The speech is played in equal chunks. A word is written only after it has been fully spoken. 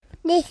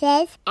This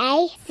is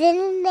a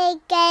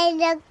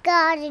Cinemaker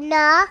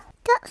Gardener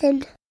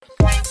Dotson.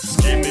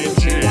 Skinny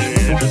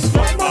jeans,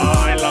 not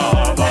my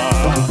lover.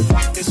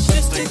 It's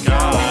just a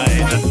guy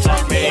that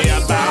taught me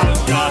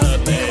about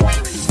gardening.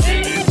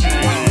 Skinny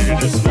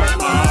jeans, not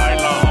my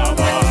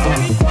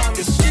lover.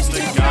 It's just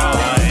a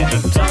guy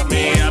that taught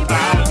me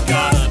about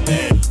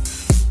gardening.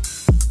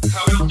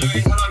 How are you all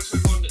doing? Hello to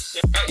everyone that's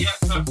yeah,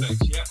 perfect.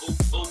 Yeah,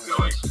 all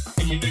good.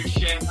 In your new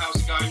shed, how's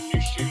it going?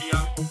 New studio?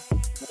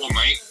 Warm,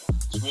 mate.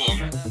 It's warm.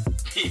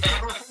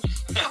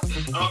 Yeah.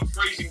 I'm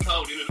freezing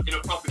cold in a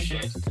proper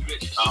shed.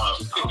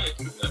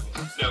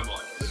 Never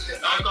mind.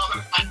 I've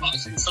got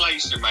much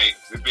insulation, mate.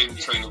 We've been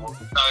between the walls.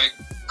 So,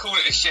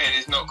 calling it a shed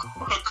is not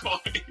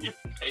quite. Yeah.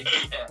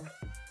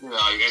 No,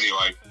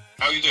 anyway.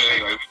 How are you doing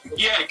anyway?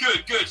 Yeah,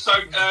 good. So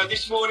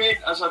this morning,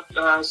 as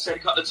I've said a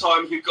couple of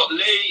times, we've got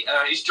Lee.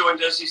 He's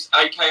joined us. He's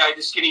AKA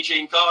the Skinny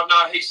Jean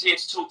Gardener. He's here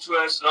to talk to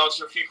us and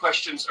answer a few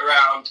questions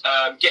around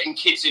getting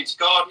kids into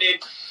gardening.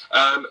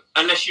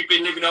 Unless you've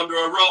been living under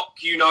a rock,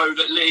 you know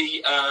that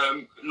Lee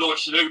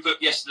launched a new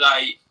book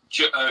yesterday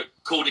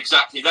called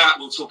exactly that.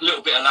 We'll talk a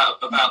little bit about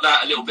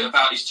that, a little bit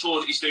about his tour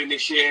that he's doing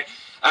this year,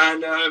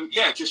 and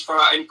just throw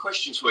out any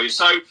questions for you.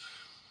 So,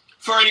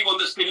 for anyone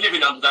that's been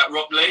living under that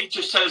rock, Lee,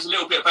 just tell us a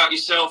little bit about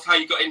yourself, how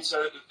you got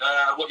into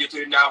what you're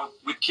doing now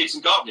with kids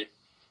and gardening.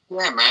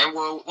 Yeah, man.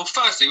 Well,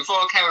 firstly, before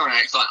I carry on,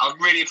 Alex, I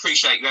really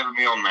appreciate you having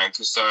me on, man,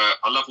 because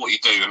I love what you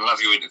do and I love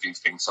your interview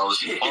thing. So I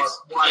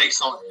was quite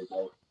excited.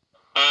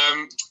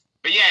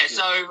 But yeah,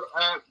 so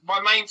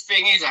my main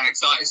thing is,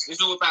 Alex,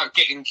 it's all about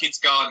getting kids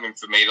gardening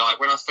for me. Like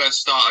when I first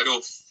started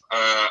off,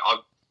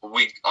 I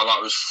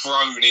was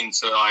thrown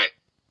into like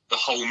the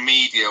whole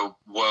media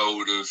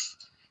world of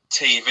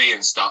TV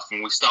and stuff,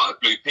 and we started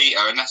Blue Peter,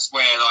 and that's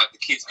where like the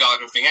kids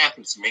gardening thing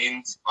happened to me.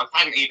 And I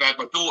hadn't even had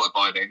my daughter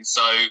by then,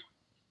 so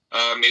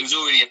it was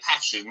already a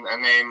passion.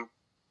 And then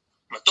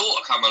my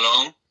daughter come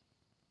along.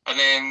 And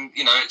then,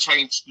 it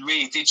changed,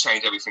 really did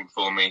change everything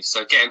for me.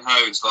 So getting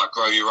her into like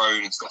grow your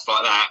own and stuff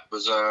like that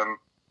was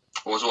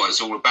what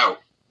it's all about.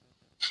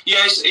 Yeah,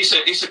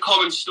 it's a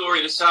common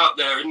story that's out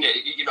there, isn't it?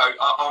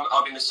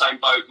 I'm in the same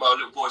boat. My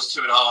little boy's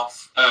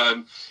 2.5.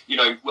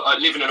 I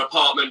live in an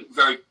apartment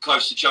very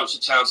close to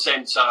Chelmsford Town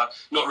Centre.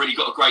 Not really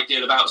got a great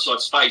deal of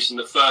outside space. And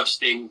the first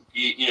thing,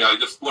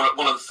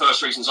 one of the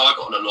first reasons I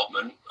got an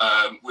allotment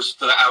was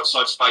for that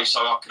outside space,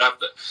 so I could have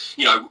that,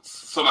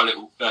 for my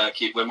little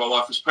kid when my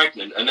wife was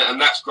pregnant, and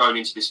that's grown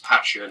into this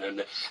passion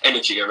and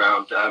energy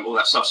around all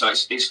that stuff. So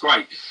it's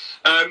great.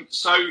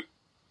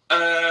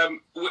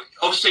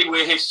 Obviously,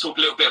 we're here to talk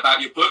a little bit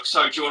about your book.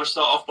 So, do you want to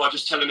start off by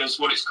just telling us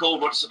what it's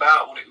called, what it's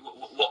about,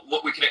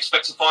 what we can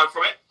expect to find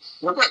from it?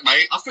 Well, good,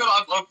 mate. I feel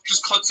like I've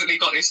just constantly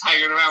got this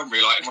hanging around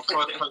me, like in my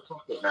private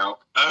pocket now.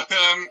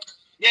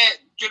 Yeah,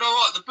 do you know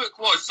what the book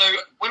was? So,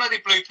 when I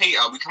did Blue Peter,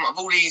 we come up with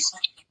all these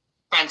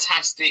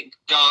fantastic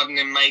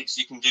gardening makes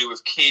you can do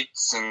with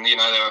kids, and they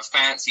were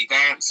fancy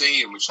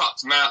dancy, and we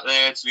chucked them out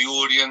there to the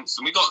audience,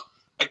 and we got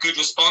a good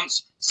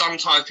response.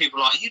 Sometimes people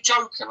are like, are you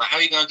joking? Like, how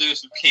are you going to do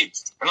this with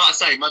kids? And like I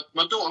say, my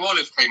daughter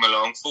Olive came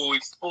along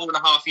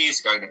 4.5 years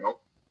ago now,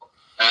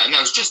 and that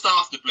was just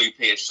after Blue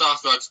Peter, just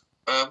after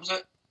was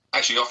it?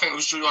 Actually, I think I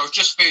was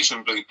just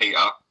finishing Blue Peter,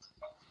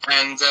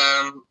 and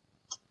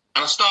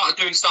I started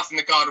doing stuff in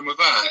the garden with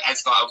her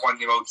as like a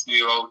 1-year-old,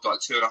 2-year-old, like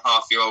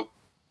 2.5-year-old,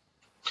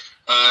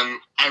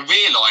 and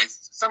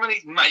realised some of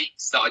these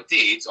makes that I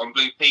did on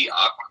Blue Peter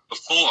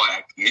before I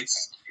had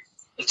kids,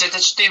 they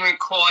just didn't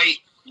quite.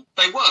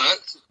 They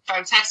worked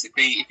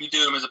fantastically if you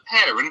do them as a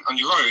parent on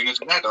your own as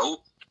an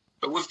adult,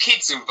 but with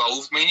kids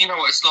involved, I mean, you know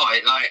what it's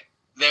like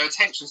their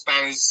attention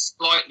span is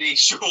slightly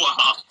shorter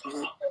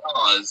than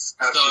ours.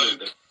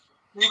 Absolutely. So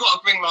you've got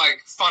to bring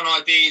like fun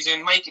ideas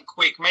in, make it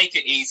quick, make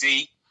it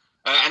easy,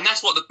 and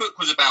that's what the book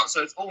was about.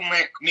 So it's all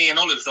me and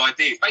Olive's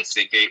ideas.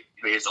 Basically,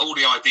 it's all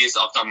the ideas that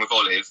I've done with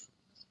Olive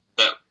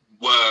that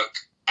work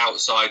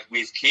outside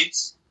with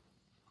kids.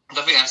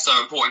 I think that's so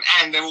important,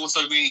 and they're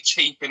also really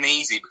cheap and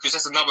easy, because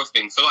that's another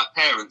thing. For like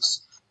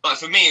parents, like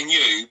for me and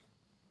you,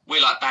 we're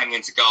like banging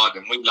into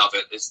gardening. We love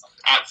it. There's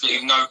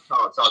absolutely no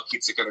chance our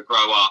kids are going to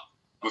grow up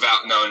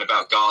without knowing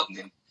about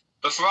gardening.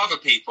 But for other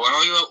people, and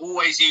I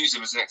always use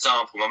him as an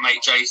example, my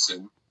mate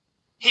Jason,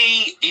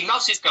 he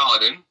loves his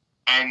garden,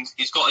 and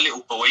he's got a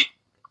little boy,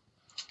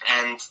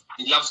 and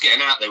he loves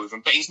getting out there with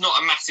him. But he's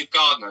not a massive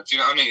gardener. Do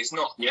you know what I mean? It's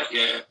not. Yeah.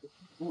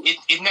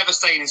 He'd never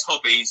say in his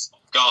hobbies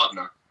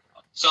gardener.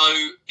 So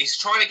it's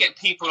trying to get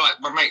people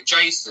like my mate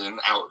Jason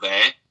out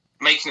there,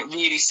 making it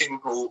really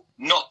simple,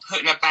 not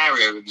putting a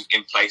barrier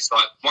in place.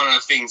 Like one of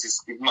the things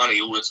is money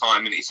all the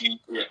time, and it's you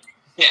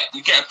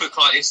get a book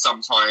like this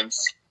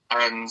sometimes,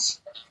 and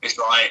it's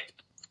like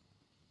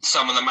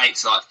some of the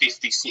makes are like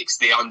 50,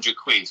 60, 100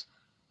 quid.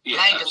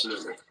 Yeah,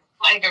 absolutely.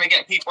 I ain't going to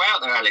get people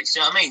out there, Alex.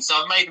 You know what I mean? So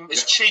I've made them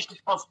as cheap as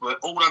possible,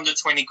 all under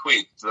 20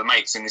 quid for the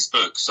makes in this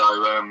book.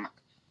 So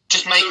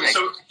just making it.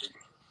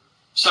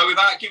 So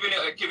without giving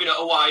it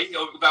away,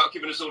 or without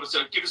giving us all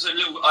give us a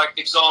little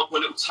example, a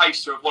little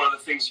taster of one of the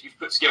things that you've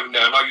put together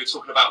now. I know you were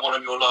talking about one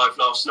on your live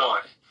last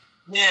night.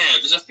 Yeah,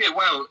 there's a few.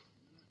 Well,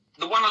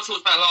 the one I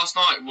talked about last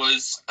night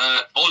was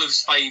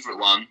Olive's favourite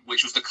one,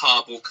 which was the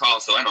cardboard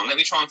castle. Hang on, let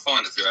me try and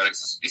find it for you,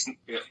 Alex. It's a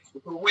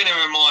winner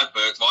in my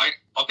book, right?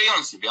 I'll be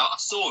honest with you, I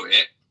saw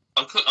it,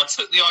 I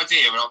took the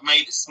idea and I've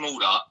made it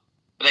smaller,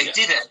 but they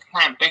did it at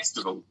Camp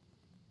Festival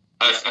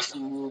a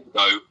few years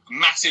ago.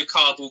 Massive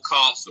cardboard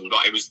castle,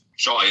 like it was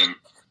giant.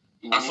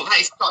 I thought that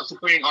is such a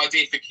brilliant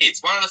idea for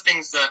kids. One of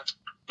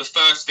the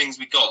first things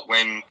we got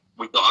when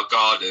we got our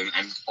garden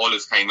and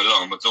Olive came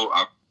along, my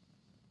daughter,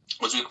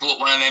 was we bought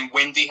one of them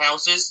Wendy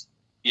houses.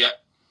 Yeah.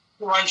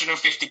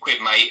 450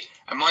 quid, mate.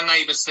 And my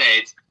neighbour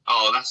said,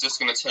 oh, that's just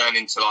going to turn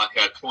into like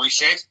a toy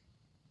shed.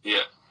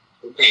 Yeah.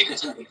 But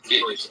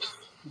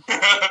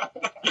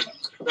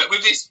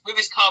with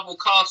this cardboard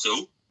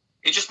castle,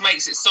 it just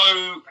makes it so...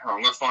 Oh,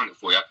 I'm going to find it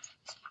for you.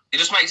 It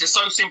just makes it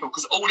so simple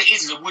because all it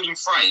is a wooden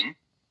frame.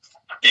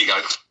 Here you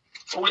go.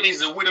 All it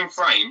is a wooden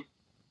frame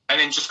and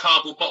then just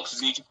cardboard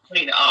boxes and you just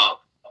clean it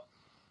up.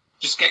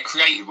 Just get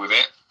creative with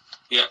it.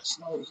 Yeah. It's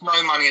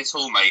no money at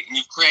all, mate. And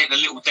you've created a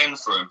little den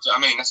for them. Do you know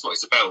what I mean? That's what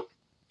it's about.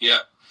 Yeah.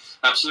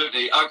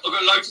 Absolutely. I've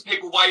got loads of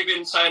people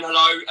waving, saying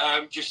hello.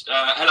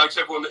 Hello to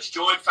everyone that's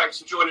joined. Thanks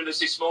for joining us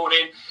this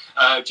morning.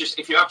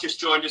 If you have just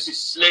joined us,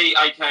 this is Lee,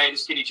 aka the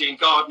Skinny Jean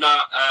Gardener,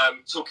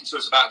 talking to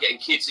us about getting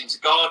kids into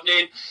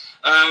gardening.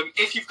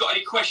 If you've got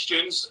any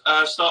questions,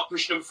 start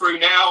pushing them through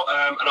now,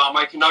 and I'll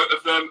make a note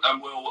of them, and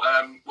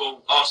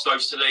we'll ask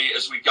those to Lee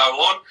as we go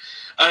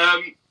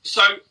on.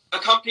 So,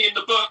 accompanying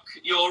the book,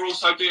 you're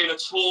also doing a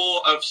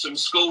tour of some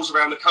schools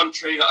around the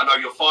country that I know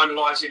you're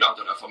finalising. I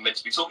don't know if I'm meant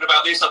to be talking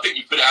about this. I think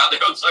you put it out there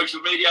on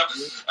social media.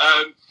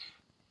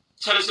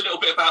 Tell us a little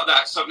bit about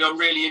that. Something I'm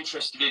really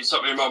interested in,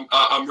 something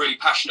I'm really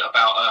passionate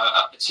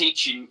about,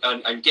 teaching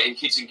and getting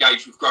kids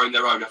engaged with growing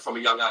their own from a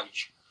young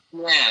age.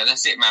 Yeah,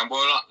 that's it, man.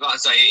 Well, like I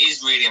say, it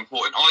is really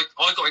important.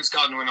 I got into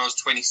gardening when I was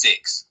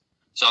 26,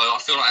 so I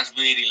feel like that's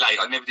really late.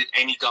 I never did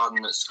any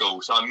gardening at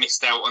school, so I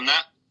missed out on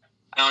that.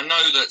 And I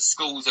know that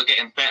schools are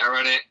getting better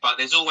at it, but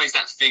there's always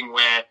that thing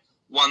where,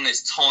 one,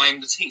 there's time.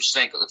 The teachers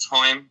ain't got the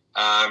time,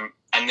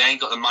 and they ain't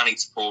got the money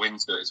to pour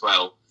into it as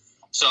well.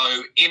 So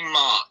in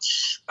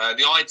March,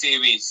 the idea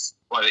is,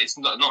 well, it's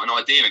not an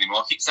idea anymore.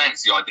 I keep saying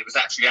it's the idea. It was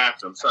actually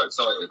out. I'm so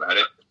excited about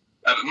it.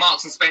 But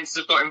Marks and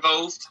Spencer have got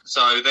involved,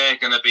 so they're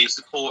going to be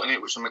supporting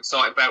it, which I'm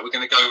excited about. We're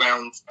going to go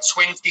around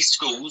 20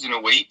 schools in a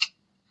week.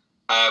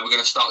 We're going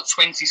to start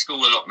 20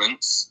 school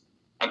allotments.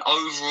 And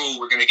overall,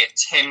 we're going to get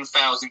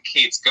 10,000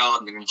 kids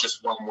gardening in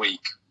just 1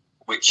 week,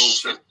 which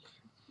is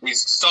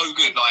so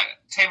good. Like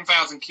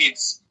 10,000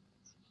 kids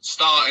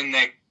starting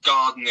their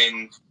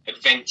gardening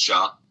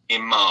adventure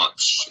in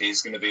March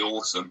is going to be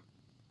awesome.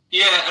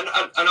 Yeah,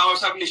 and I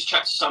was having this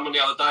chat to someone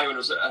the other day when I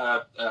was it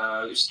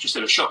was just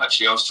in a shop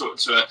actually. I was talking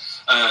to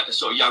a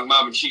sort of young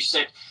mum, and she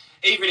said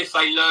even if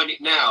they learn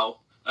it now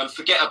and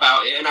forget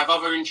about it and have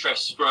other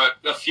interests for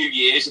a few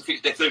years,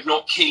 if they're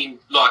not keen,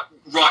 like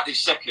right this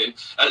second,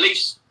 at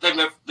least they've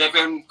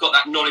then got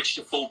that knowledge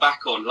to fall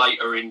back on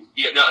later in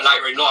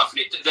life,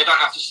 and they don't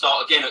have to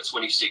start again at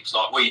 26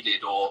 like we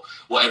did, or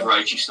whatever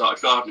age you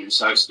started gardening.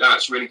 So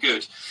that's really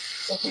good.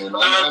 So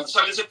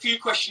there's a few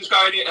questions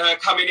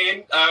coming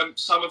in.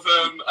 Some of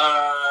them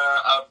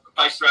are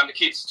based around the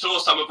kids' tour,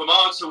 some of them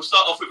aren't. So we'll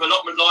start off with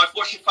allotment life.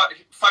 What's your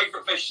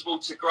favourite vegetable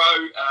to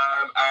grow,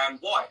 and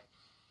why?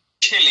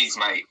 Chilies,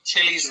 mate.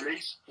 Chilies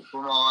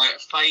were my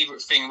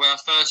favourite thing. When I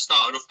first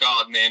started off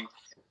gardening,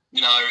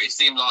 you know, it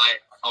seemed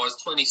like I was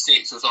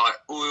 26. I was like,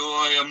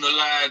 oi, I'm the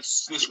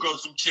lads, let's grow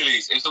some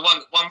chilies. It was the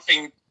one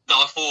thing that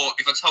I thought,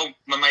 if I told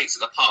my mates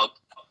at the pub,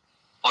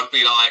 I'd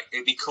be like,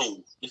 it'd be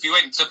cool. If you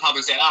went to the pub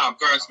and said, I'm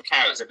growing some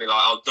carrots, they'd be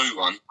like, I'll do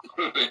one.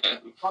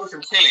 Grow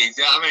some chilies,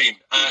 you know what I mean?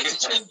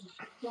 Chilies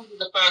was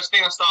the first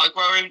thing I started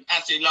growing.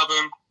 Absolutely love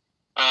them.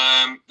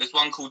 There's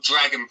one called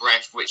Dragon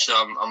Breath, which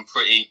I'm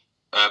pretty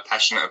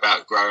passionate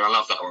about growing. I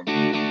love that one.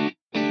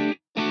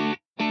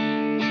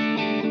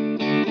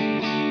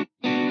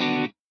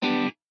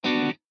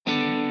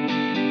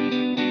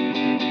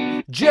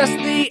 Just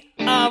the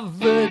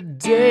other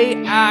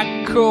day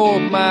I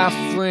called my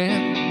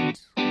friend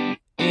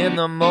in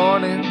the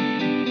morning.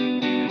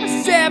 I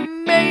said,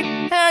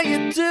 mate, how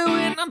you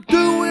doing? I'm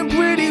doing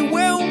pretty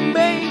well,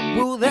 mate.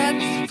 Well,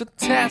 that's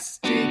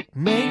fantastic,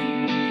 mate.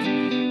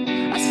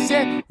 I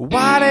said,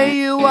 what are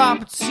you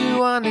up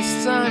to on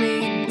this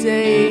sunny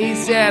day? He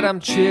said, I'm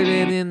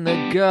chilling in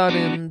the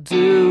garden,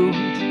 dude.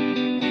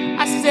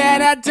 I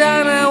said, I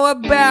don't know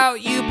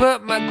about you,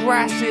 but my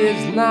grass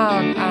is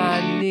long.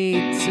 I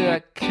need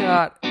to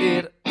cut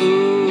it,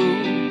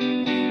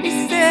 ooh.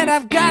 He said,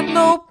 I've got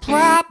no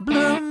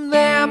problem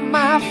there,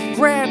 my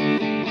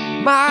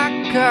friend.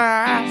 My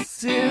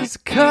grass is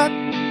cut.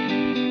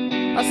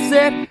 I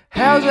said,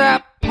 how's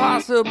that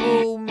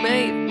possible,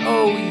 mate?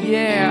 Oh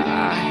yeah,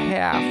 I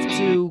have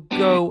to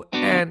go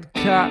and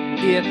cut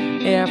it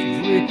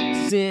every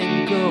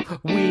single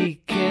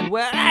weekend.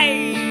 Well,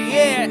 hey,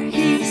 yeah,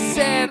 he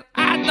said,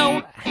 I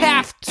don't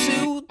have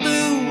to,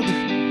 dude.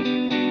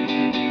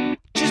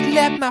 Just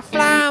let my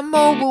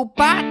fly-mo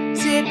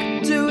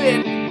robotic do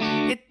it.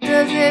 It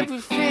does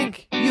everything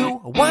you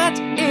want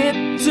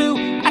it to.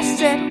 I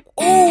said,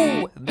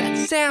 ooh, that's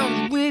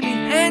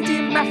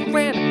Sandy, my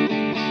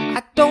friend,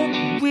 I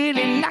don't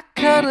really like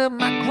cutting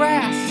my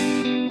grass.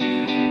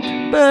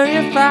 But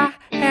if I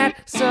had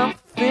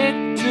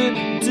something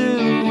to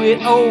do with,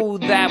 oh,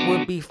 that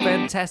would be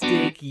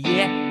fantastic,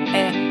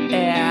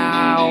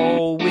 yeah.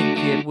 Oh,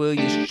 wicked, well,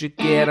 you should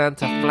get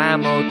onto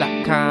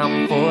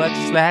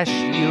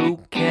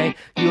flymo.com/UK.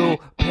 You'll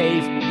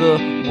pave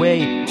the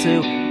way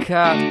to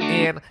cut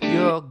in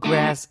your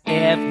grass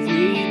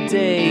every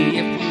day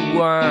if you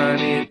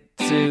want it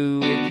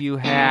to, if you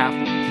have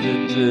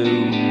to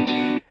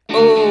do.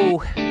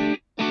 Oh,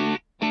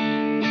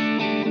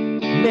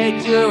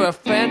 mate, you're a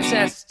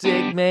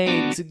fantastic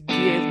mate to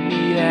give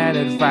me that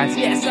advice.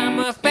 Yes, I'm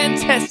a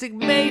fantastic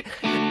mate,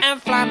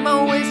 and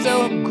Flymo is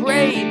so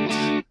great.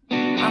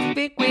 I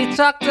think we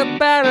talked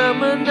about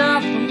him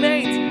enough,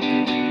 mate.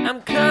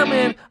 I'm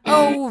coming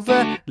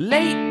over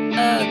late,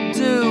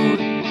 dude.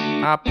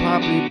 I'll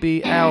probably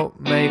be out,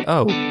 mate.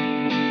 Oh,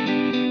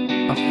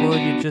 I thought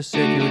you just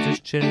said you were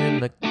just chilling in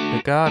the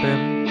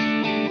garden.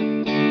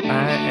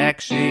 I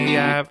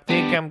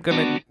think I'm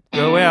gonna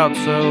go out,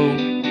 so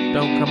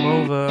don't come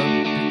over.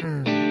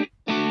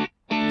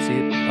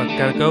 See, I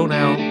gotta go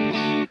now.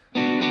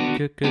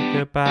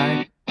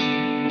 Goodbye.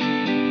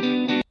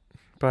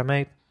 Bye,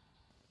 mate.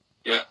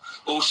 Yeah.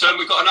 Also,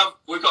 we've got another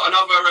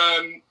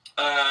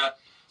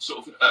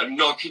sort of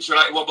non-kids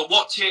related one. But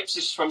what tips?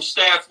 This is from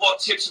Steph. What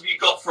tips have you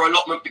got for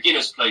allotment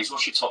beginners, please?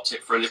 What's your top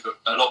tip for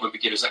allotment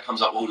beginners? That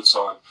comes up all the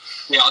time.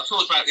 Yeah, I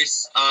talked about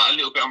this a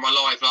little bit on my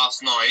live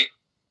last night.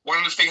 One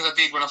of the things I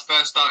did when I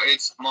first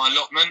started my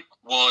allotment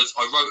was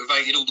I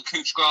rotivated all the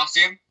couch grass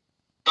in.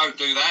 Don't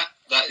do that.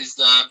 That is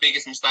the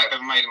biggest mistake I've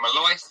ever made in my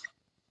life.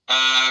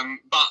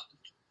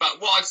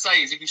 But what I'd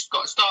say is if you've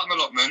got to start an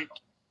allotment,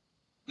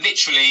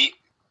 literally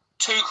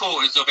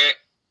 2/4 of it,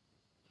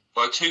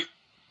 well, hang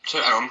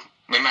on,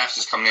 my maths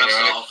is coming in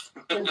here.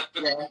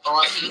 Yeah, all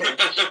right.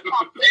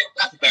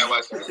 That's a better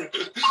way to say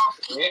it. Half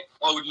of it,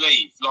 I would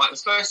leave. Like the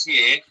first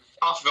year,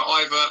 half of it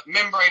either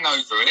membrane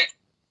over it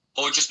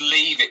or just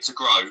leave it to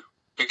grow,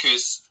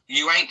 because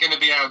you ain't going to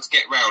be able to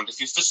get round. If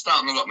you're just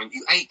starting an allotment,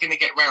 you ain't going to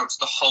get round to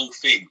the whole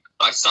thing.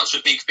 Like, it's such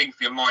a big thing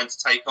for your mind to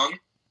take on.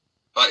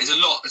 But there's a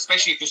lot,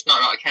 especially if you're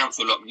starting out a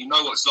council allotment. You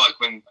know what it's like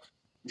when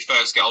you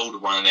first get hold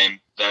of one of them.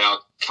 They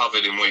are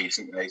covered in weeds,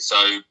 aren't they?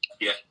 So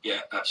yeah,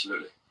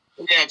 absolutely.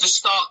 Yeah, just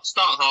start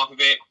half of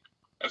it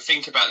and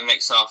think about the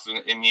next half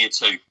in year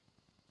 2.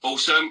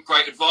 Awesome,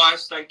 great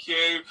advice, thank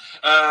you.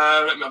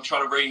 I'm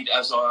trying to read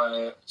as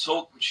I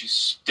talk, which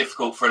is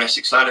difficult for an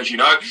Essex lad, as you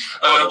know.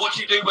 What do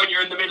you do when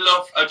you're in the middle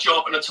of a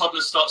job and a toddler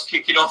starts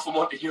kicking off and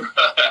wanting your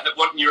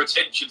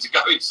attention to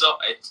go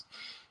inside?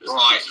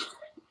 Right.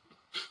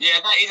 Yeah,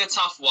 that is a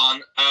tough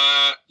one.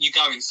 You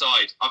go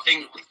inside. I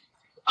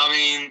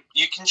mean,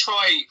 you can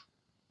try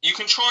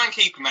and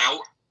keep them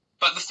out,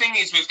 but the thing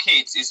is with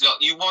kids is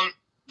that you want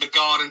the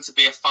garden to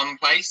be a fun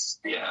place.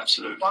 Yeah,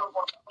 absolutely. You don't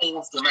want to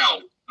force them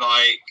out.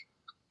 Like,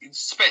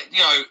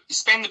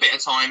 spend a bit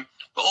of time,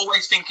 but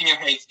always think in your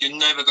head you're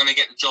never going to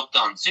get the job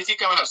done. So if you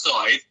go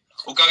outside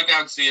or go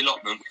down to the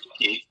allotment with your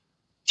kid,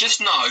 just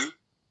know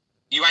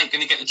you ain't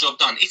going to get the job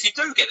done. If you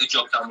do get the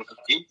job done with the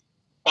kid,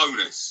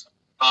 bonus.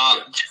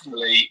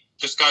 Generally,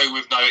 just go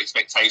with no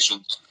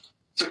expectations.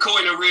 To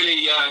coin a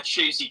really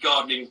cheesy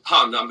gardening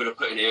pun that I'm going to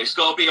put in here, it's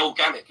got to be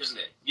organic, isn't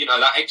it? You know,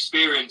 that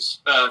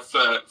experience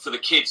for the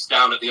kids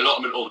down at the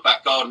allotment or the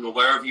back garden or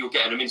wherever you're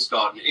getting them into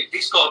garden,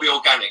 it's got to be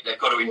organic. They've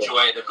got to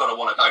enjoy it. They've got to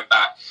want to go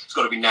back. It's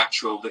got to be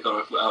natural. They've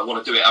got to want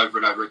to do it over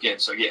and over again.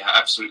 So, yeah,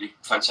 absolutely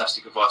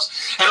fantastic advice.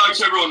 Hello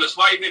to everyone that's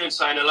waving and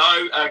saying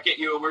hello.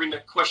 We're in the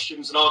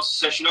questions and answers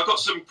session. I've got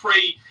some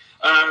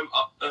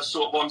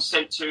sort of one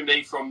sent to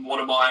me from one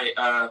of my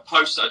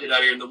posts that I did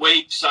earlier in the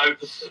week. So,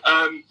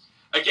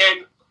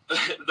 again,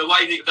 the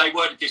way that they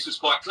worded this was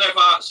quite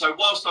clever. So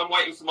whilst I'm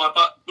waiting for my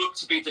book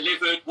to be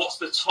delivered, what's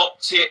the top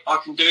tip I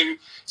can do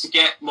to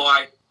get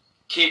my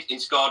kid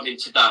into gardening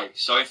today?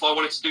 So if I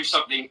wanted to do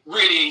something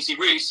really easy,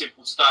 really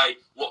simple today,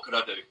 what could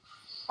I do?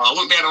 I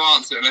wouldn't be able to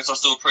answer it unless I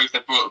saw proof they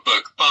brought a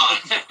book.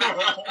 But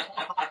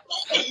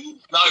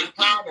no,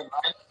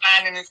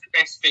 planning is the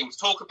best thing.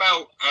 Talk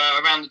about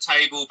around the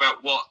table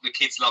about what the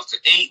kids love to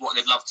eat, what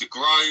they'd love to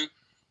grow.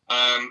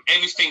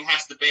 Everything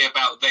has to be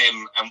about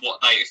them and what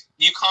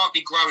you can't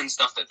be growing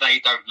stuff that they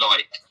don't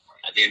like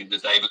at the end of the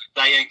day, because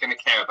they ain't going to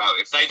care about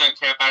it. If they don't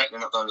care about it, they're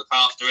not going to look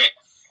after it.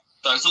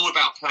 So it's all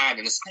about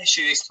planning,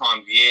 especially this time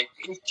of year.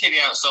 It's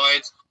chilly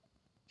outside,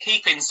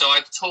 keep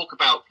inside, talk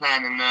about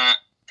planning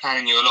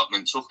your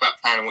allotment, talk about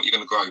planning what you're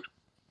going to grow.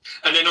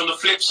 And then on the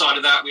flip side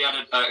of that, we had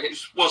it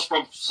was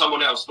from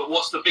someone else, but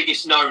what's the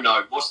biggest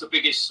no-no? What's the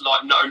biggest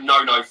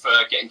no-no for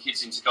getting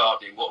kids into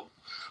gardening?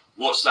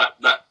 What's that?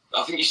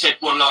 I think you said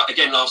one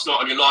again last night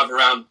on your live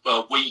around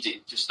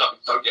weeding. Just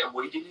don't get them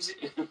weeding, is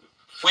it?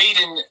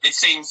 Weeding, it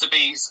seems to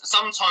be.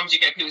 Sometimes you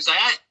get people say,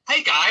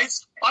 "Hey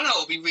guys, I know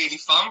it'll be really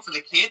fun for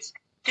the kids.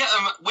 Get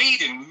them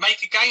weeding,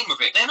 make a game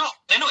of it." They're not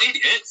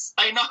idiots.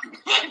 They know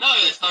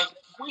there's no.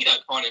 We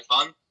don't find it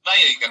fun.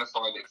 They ain't going to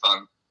find it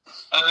fun.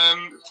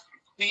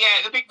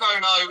 The big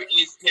no-no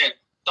is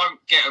don't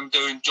get them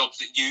doing jobs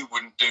that you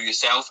wouldn't do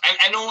yourself.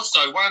 And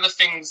also, one of the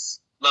things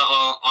that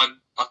I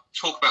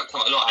talk about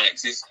quite a lot,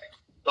 Alex, is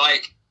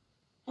like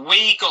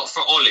we got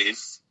for Olive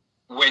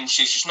when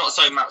she's not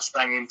so much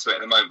bang into it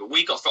at the moment, but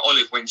we got for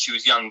Olive when she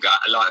was younger,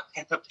 like a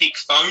Peppa Pig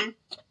phone,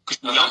 because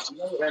you know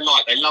what they're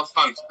like. They love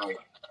phones,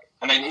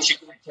 and then she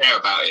didn't care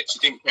about it. She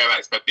didn't care about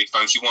this Peppa Pig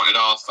phone. She wanted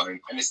our phone,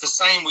 and it's the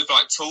same with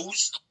like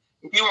tools.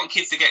 If you want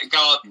kids to get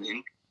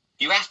gardening,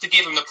 you have to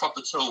give them the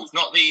proper tools,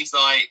 not these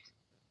like,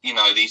 you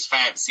know, these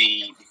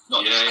fancy,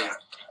 not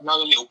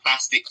the little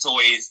plastic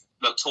toys,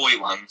 like toy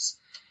ones,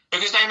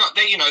 because they're not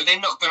going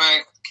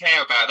to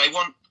care about it. They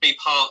want to be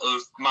part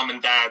of mum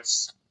and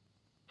dad's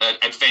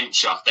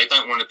adventure. They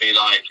don't want to be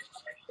like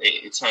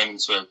it turned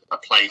into a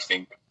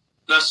plaything.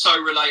 That's so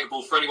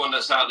relatable for anyone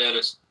that's out there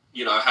that's,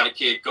 you know, had a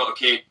kid, got a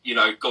kid, you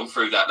know, gone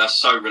through that. That's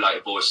so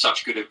relatable. It's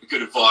such good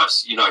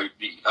advice. You know,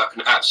 I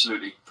can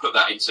absolutely put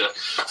that into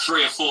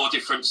 3 or 4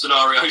 different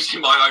scenarios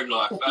in my own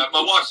life.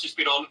 My wife's just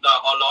been on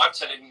our live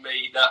telling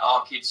me that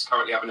our kid's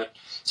currently having a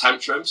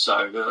tantrum,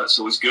 so that's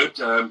always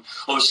good.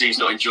 Obviously, he's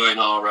not enjoying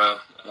our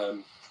live.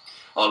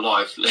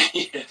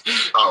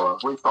 Oh,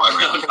 we're fine,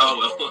 mate.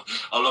 Oh, well,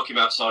 I'll lock him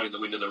outside in the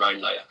wind and the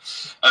rain later.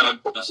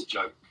 That's a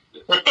joke.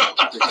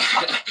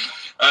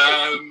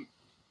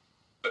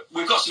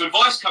 We've got some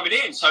advice coming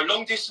in. So,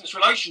 long distance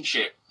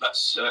relationship.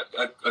 That's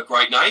a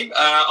great name.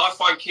 I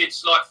find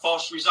kids like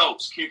fast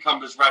results,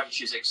 cucumbers,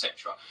 radishes,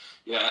 etc.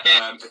 Yeah.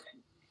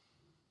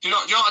 Do you know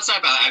what I'd say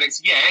about that,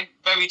 Alex? Yeah,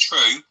 very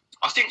true.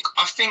 I think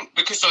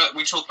because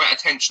we talk about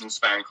attention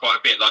span quite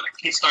a bit. Like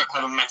kids don't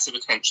have a massive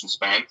attention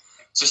span,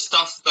 so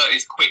stuff that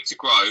is quick to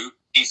grow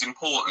is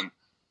important.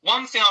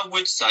 One thing I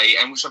would say,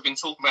 and which I've been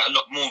talking about a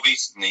lot more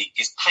recently,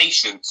 is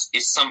patience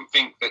is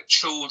something that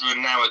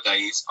children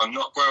nowadays are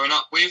not growing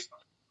up with.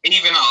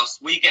 Even us,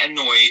 we get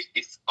annoyed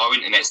if our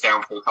internet's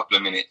down for a couple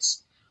of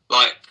minutes.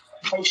 Like,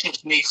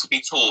 patience needs to be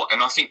taught,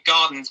 and I think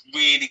gardening's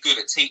really good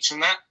at teaching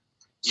that.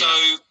 So,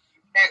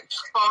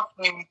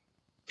 sparkling,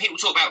 people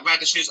talk about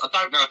radishes. I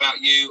don't know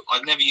about you.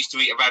 I never used to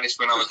eat a radish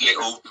when I was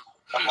little.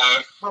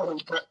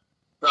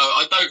 So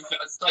I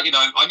don't, you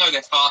know, I know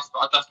they're fast, but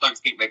I just don't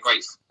think they're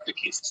great for the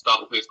kids to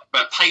start with.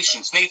 But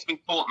patience needs to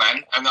be taught,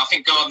 man, and I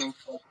think gardening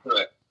can do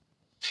it.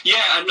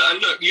 Yeah, and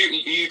look,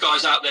 you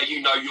guys out there,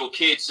 you know your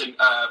kids and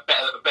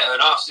better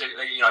than us.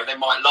 You know, they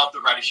might love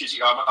the radishes.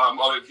 I'm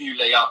with you,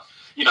 Leah.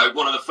 You know,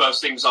 one of the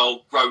first things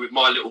I'll grow with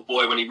my little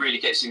boy when he really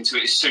gets into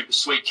it is super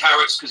sweet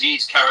carrots, because he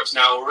eats carrots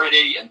now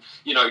already. And,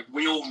 you know,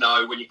 we all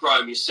know when you grow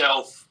them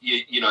yourself,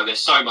 you know, they're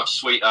so much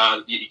sweeter.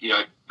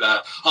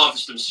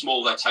 Harvest them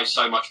small, they taste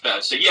so much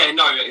better. So, yeah,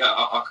 no,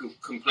 I can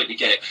completely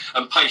get it.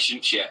 And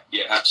patience, yeah,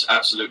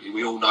 absolutely.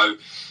 We all know,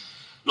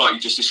 like you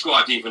just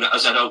described, even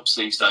as adults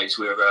these days,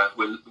 we're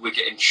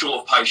getting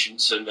short of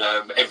patience, and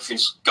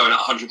everything's going at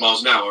 100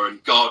 miles an hour.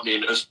 And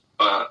gardening, as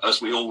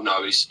we all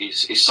know, is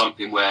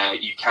something where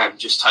you can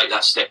just take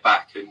that step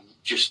back and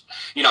just,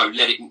 you know,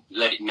 let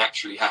it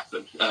naturally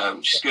happen,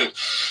 which is good.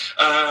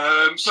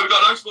 So we've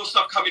got loads more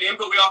stuff coming in,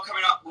 but we are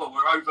coming up. Well,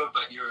 we're over,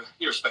 but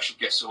you're a special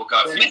guest, so we'll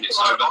go a few minutes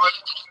over.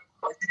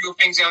 Your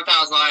things the other day,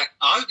 I was like,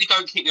 I hope you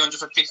don't keep me on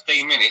just for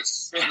 15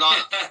 minutes.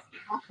 Like,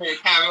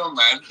 carry on,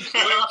 man.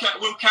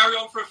 We'll carry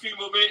on for a few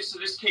more minutes, so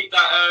just keep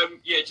that.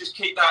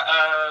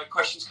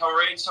 Questions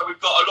coming in. So we've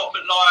got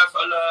allotment live.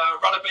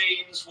 Runner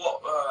beans.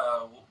 What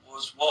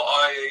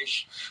I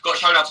got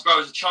shown how to grow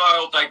as a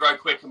child. They grow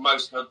quick, and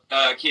most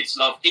kids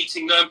love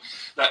eating them.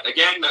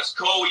 That's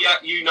cool. Yeah,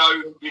 you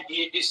know,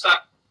 it's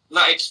that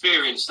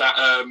experience that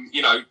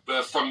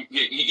from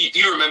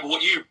you remember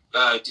what you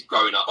did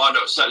growing up.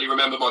 I certainly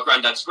remember my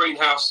granddad's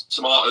greenhouse,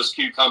 tomatoes,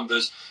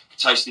 cucumbers,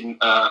 tasting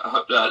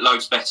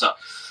loads better.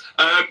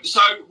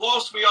 So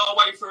whilst we are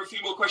waiting for a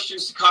few more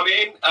questions to come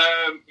in,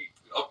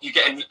 you're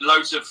getting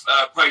loads of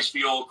praise for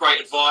your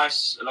great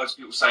advice. Loads of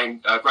people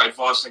saying great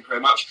advice. Thank you very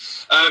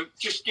much.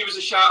 Just give us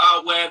a shout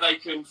out where they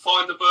can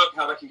find the book,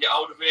 how they can get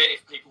hold of it,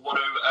 if people want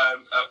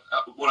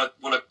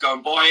to go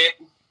and buy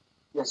it.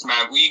 Yes,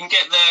 man. Well, you can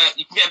get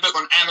a book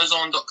on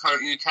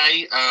Amazon.co.uk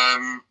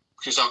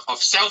because I've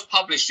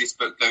self-published this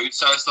book, dude.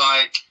 So it's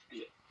like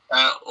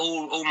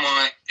all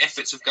my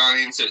efforts have gone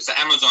into it. So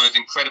Amazon is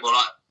incredible.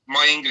 Like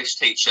my English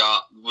teacher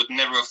would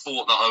never have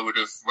thought that I would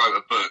have wrote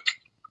a book.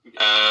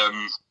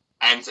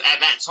 And at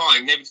that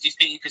time, never did you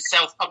think you could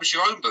self-publish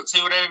your own books.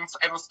 Who would have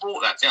ever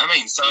thought that? Do you know what I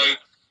mean? So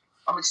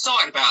I'm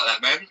excited about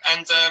that, man.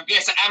 And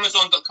so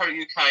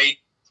Amazon.co.uk,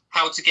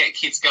 how to get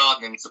kids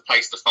gardening is the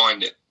place to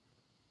find it.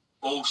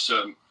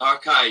 Awesome.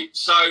 Okay,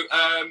 so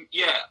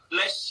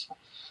let's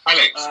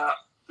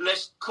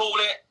call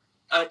it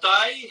a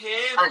day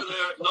here.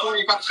 Before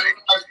you back to it,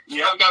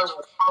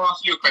 I'll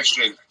ask you a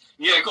question.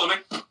 Yeah, go on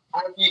then.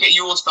 How do you get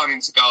yours done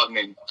into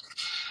gardening?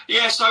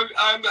 Yeah, so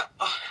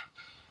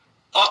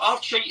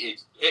I've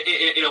cheated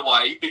in a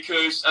way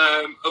because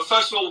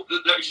first of all,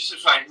 let me just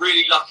say,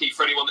 really lucky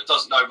for anyone that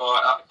doesn't know,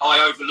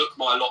 I overlook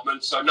my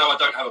allotment, so no, I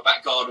don't have a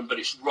back garden, but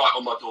it's right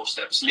on my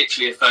doorstep. It's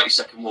literally a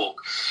 30-second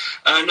walk,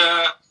 and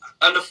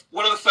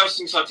one of the first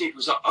things I did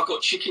was I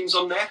got chickens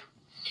on there.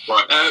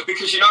 Right.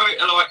 Because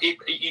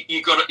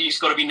it's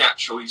got to be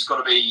natural. It's got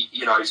to be,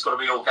 it's got to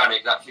be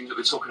organic. That thing that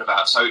we're talking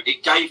about. So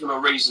it gave them a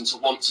reason to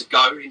want to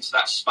go into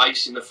that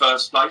space in the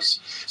first place.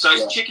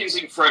 So chickens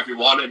isn't for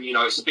everyone, and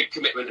it's a big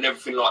commitment and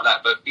everything like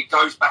that. But it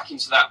goes back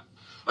into that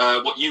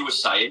what you were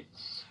saying.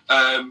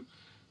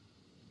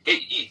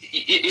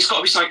 It's got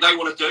to be something they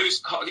want to do.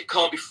 It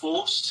can't be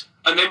forced.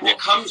 And then what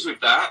comes with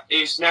that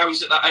is now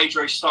he's at that age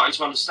where he's starting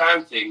to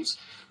understand things.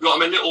 We got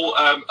him a little.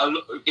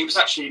 It was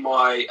actually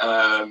my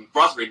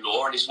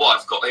brother-in-law and his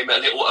wife got him a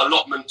little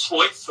allotment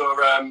toy for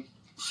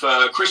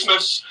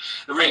Christmas.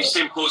 They're really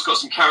simple. It's got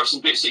some carrots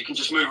and bits that you can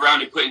just move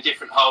around and put in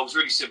different holes.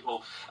 Really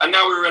simple. And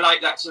now we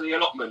relate that to the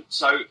allotment.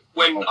 So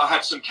when I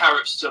had some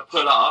carrots to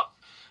pull up,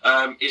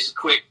 it's a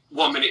quick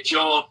 1-minute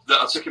job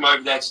that I took him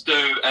over there to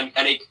do, and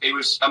he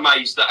was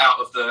amazed that out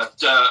of the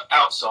dirt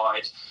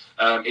outside,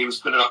 he was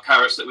pulling up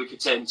carrots that we could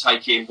then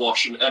take in,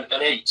 wash and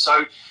eat.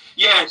 So.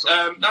 Yeah,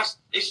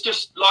 it's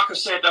just like I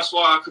said. That's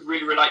why I could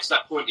really relate to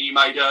that point that you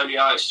made earlier.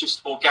 It's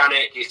just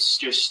organic. It's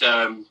just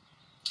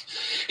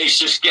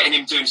getting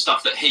him doing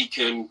stuff that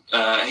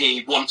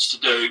he wants to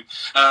do.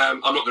 I'm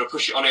not going to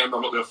push it on him.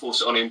 I'm not going to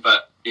force it on him.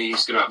 But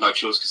he's going to have no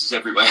choice because it's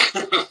everywhere.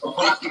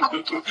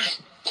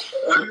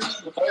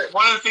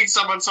 One of the things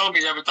someone told me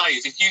the other day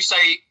is if you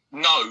say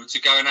no to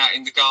going out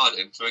in the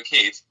garden to a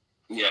kid,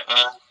 they're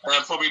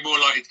probably more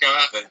likely to go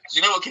out there. Because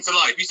you know what kids are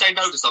like. If you say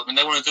no to something,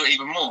 they want to do it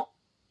even more.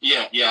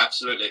 Yeah,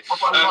 absolutely. I've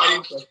got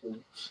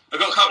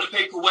a couple of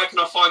people. Where can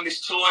I find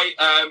this toy?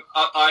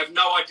 I have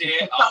no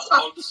idea.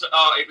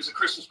 It was a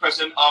Christmas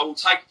present. I will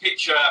take a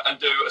picture and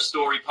do a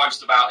story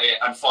post about it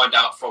and find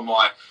out from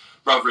my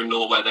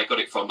brother-in-law where they got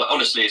it from. But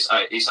honestly, it's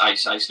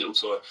Ace little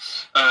toy.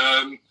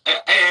 Getting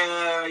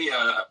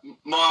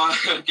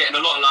a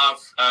lot of love.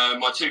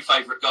 My 2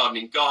 favourite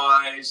gardening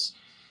guys.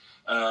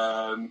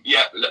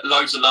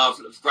 Loads of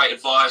love. Great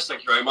advice.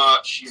 Thank you very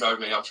much. You know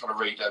me. I'm trying to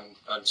read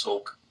and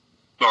talk.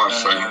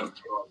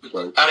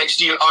 Alex,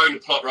 do you own a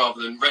plot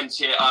rather than rent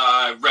it?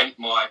 I rent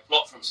my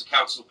plot from a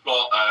council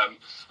plot.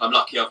 I'm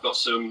lucky I've got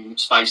some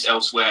space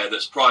elsewhere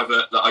that's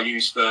private that I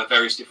use for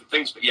various different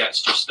things. But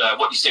it's just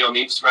what you see on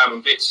the Instagram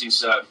and bits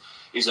is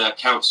a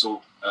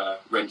council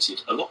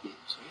rented allotment.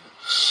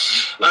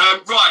 So,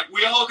 right,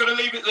 we are going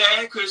to leave it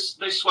there because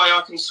this way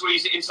I can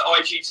squeeze it into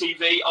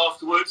IGTV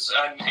afterwards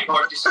and it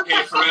won't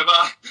disappear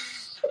forever.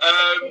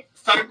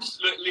 Thanks.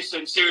 Look,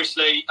 listen,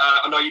 seriously,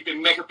 I know you've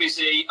been mega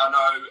busy. I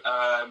know,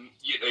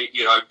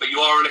 but you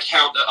are an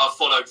account that I've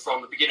followed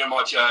from the beginning of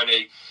my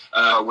journey.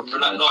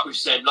 Like we've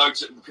said,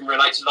 we can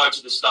relate to loads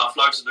of the stuff,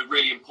 loads of the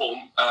really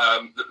important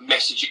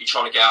message that you're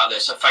trying to get out there.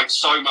 So thanks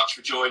so much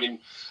for joining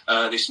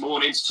this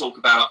morning to talk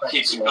about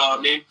kids and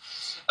gardening.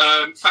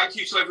 Thank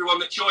you to everyone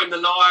that joined the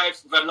live.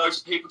 We've had loads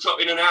of people drop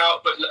in and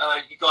out, but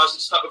you guys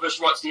have stuck with us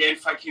right to the end.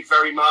 Thank you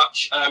very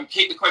much.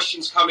 Keep the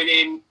questions coming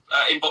in.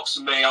 Inbox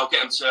them me. I'll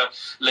get them to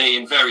Lee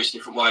in various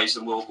different ways,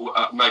 and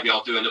maybe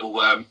I'll do a little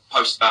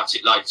post about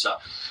it later.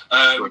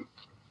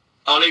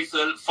 I'll leave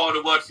the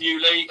final word for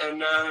you, Lee,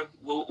 and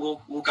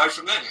we'll go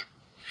from there.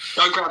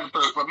 Don't grab a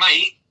book, but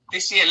mate,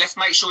 this year let's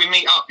make sure we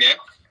meet up.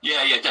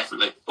 Yeah,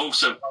 definitely.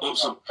 Awesome.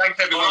 Thanks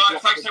everyone. All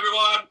right, thanks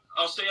everyone.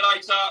 I'll see you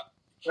later.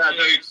 Yeah,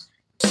 dudes.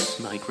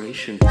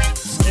 Migration.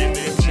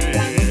 Skinny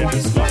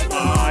jeans, not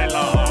my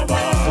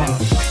lover.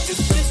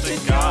 It's just a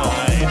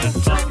guy that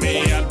taught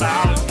me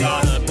about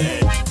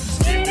gardening.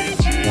 Skinny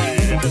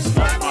jeans,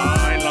 not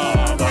my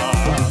lover.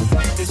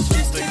 It's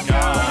just a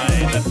guy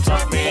that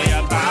taught me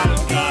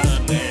about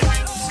gardening.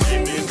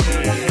 Skinny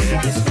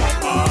jeans, not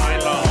my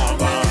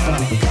lover.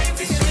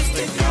 It's just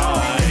a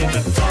guy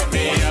that taught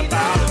me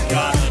about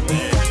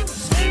gardening.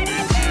 Skinny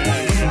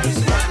jeans,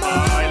 not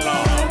my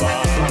lover.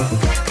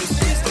 It's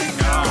just a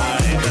guy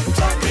that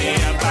taught me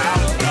about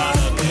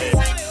gardening.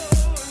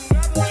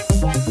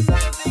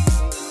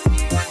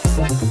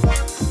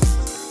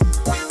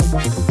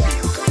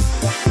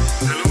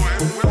 Hello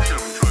and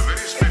welcome to a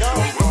very special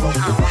World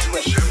House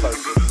with Chef and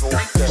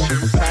Brothers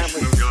Drink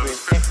Session of Girls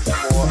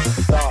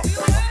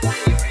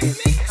Is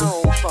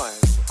Carol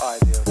Fine's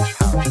idea of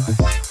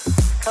paradise.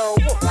 Carol,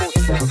 what brought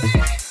you down?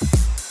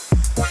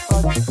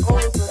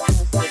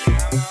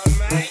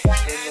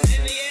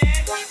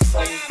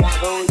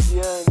 I've always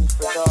yearned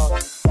for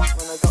gardens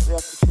when I got the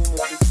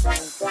opportunity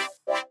to.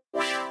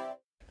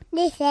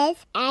 This is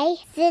a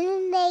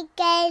Sunday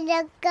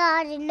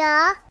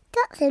Gardener.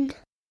 Dotson.